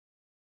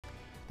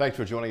Thanks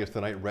for joining us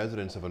tonight.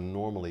 Residents of a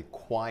normally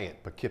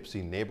quiet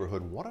Poughkeepsie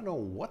neighborhood want to know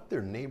what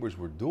their neighbors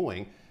were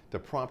doing to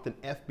prompt an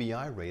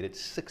FBI raid at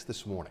 6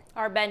 this morning.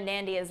 Our Ben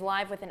Nandy is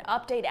live with an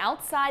update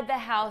outside the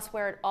house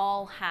where it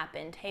all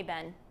happened. Hey,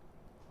 Ben.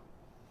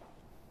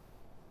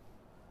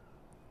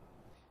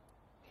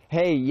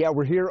 Hey, yeah,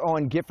 we're here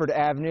on Gifford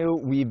Avenue.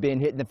 We've been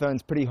hitting the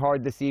phones pretty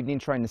hard this evening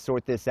trying to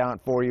sort this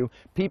out for you.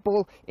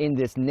 People in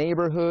this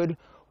neighborhood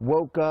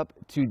woke up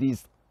to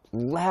these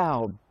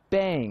loud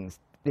bangs.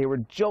 They were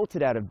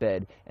jolted out of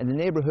bed, and the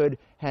neighborhood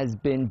has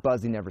been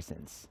buzzing ever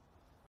since.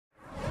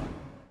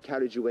 How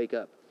did you wake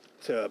up?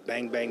 To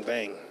bang, bang,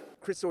 bang.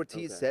 Chris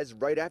Ortiz says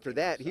right after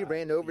that, he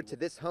ran over to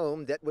this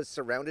home that was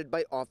surrounded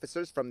by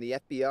officers from the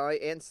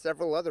FBI and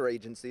several other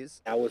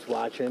agencies. I was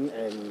watching,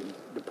 and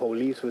the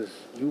police was,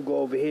 you go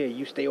over here,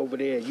 you stay over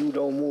there, you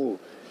don't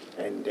move.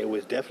 And they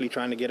was definitely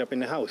trying to get up in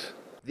the house.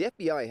 The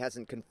FBI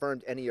hasn't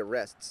confirmed any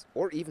arrests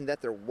or even that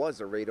there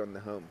was a raid on the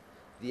home.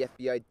 The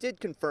FBI did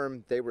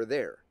confirm they were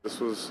there.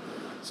 This was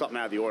something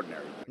out of the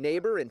ordinary.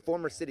 Neighbor and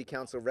former city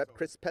council rep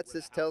Chris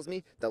Petsis tells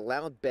me the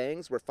loud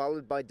bangs were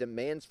followed by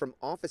demands from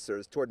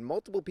officers toward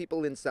multiple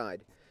people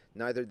inside.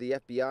 Neither the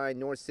FBI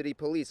nor city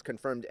police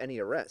confirmed any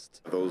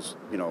arrests. Those,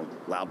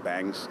 loud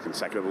bangs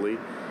consecutively,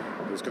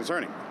 it was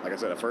concerning. Like I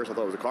said, at first I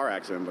thought it was a car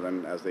accident, but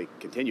then as they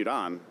continued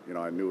on,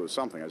 I knew it was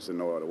something. I just didn't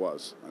know what it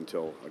was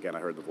until, again, I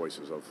heard the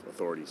voices of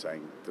authorities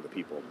saying to the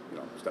people,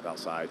 step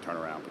outside, turn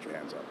around, put your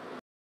hands up.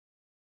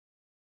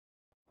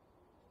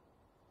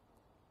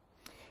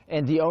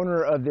 And the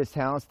owner of this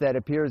house that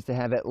appears to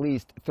have at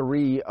least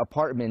 3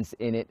 apartments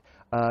in it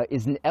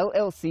is an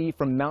LLC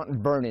from Mount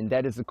Vernon.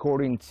 That is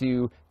according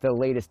to the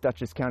latest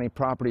Dutchess County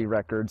property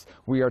records.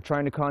 We are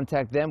trying to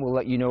contact them. We'll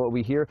let you know what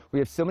we hear. We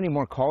have so many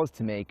more calls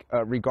to make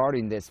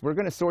regarding this. We're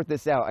going to sort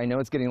this out. I know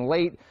it's getting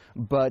late,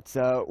 but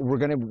we're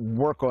going to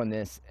work on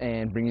this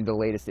and bring you the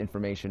latest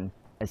information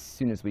as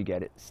soon as we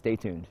get it. Stay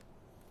tuned.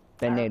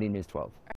 Ben Nandy, News 12.